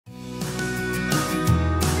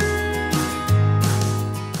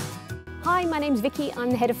name's Vicky,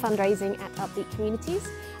 I'm the Head of Fundraising at Upbeat Communities,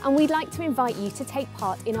 and we'd like to invite you to take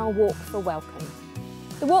part in our Walk for Welcome.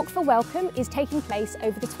 The Walk for Welcome is taking place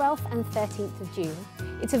over the 12th and 13th of June.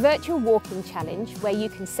 It's a virtual walking challenge where you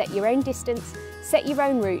can set your own distance, set your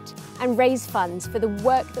own route and raise funds for the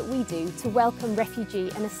work that we do to welcome refugee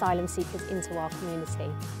and asylum seekers into our community.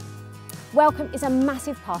 Welcome is a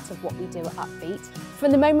massive part of what we do at Upbeat.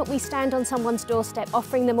 From the moment we stand on someone's doorstep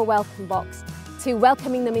offering them a welcome box, to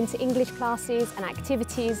welcoming them into English classes and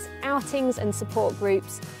activities, outings and support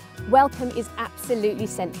groups, welcome is absolutely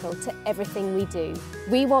central to everything we do.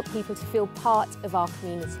 We want people to feel part of our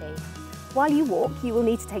community. While you walk, you will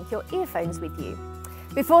need to take your earphones with you.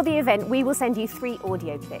 Before the event, we will send you 3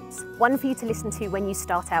 audio clips. One for you to listen to when you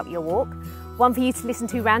start out your walk, one for you to listen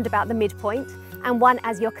to round about the midpoint, and one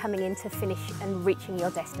as you're coming in to finish and reaching your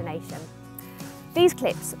destination. These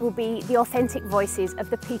clips will be the authentic voices of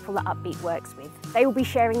the people that Upbeat works with. They will be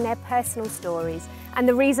sharing their personal stories and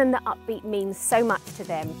the reason that Upbeat means so much to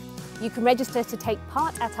them. You can register to take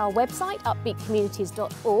part at our website,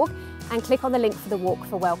 upbeatcommunities.org, and click on the link for the Walk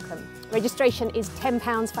for Welcome. Registration is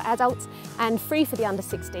 £10 for adults and free for the under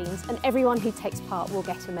 16s, and everyone who takes part will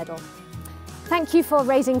get a medal. Thank you for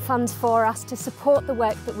raising funds for us to support the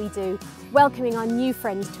work that we do, welcoming our new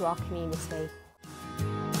friends to our community.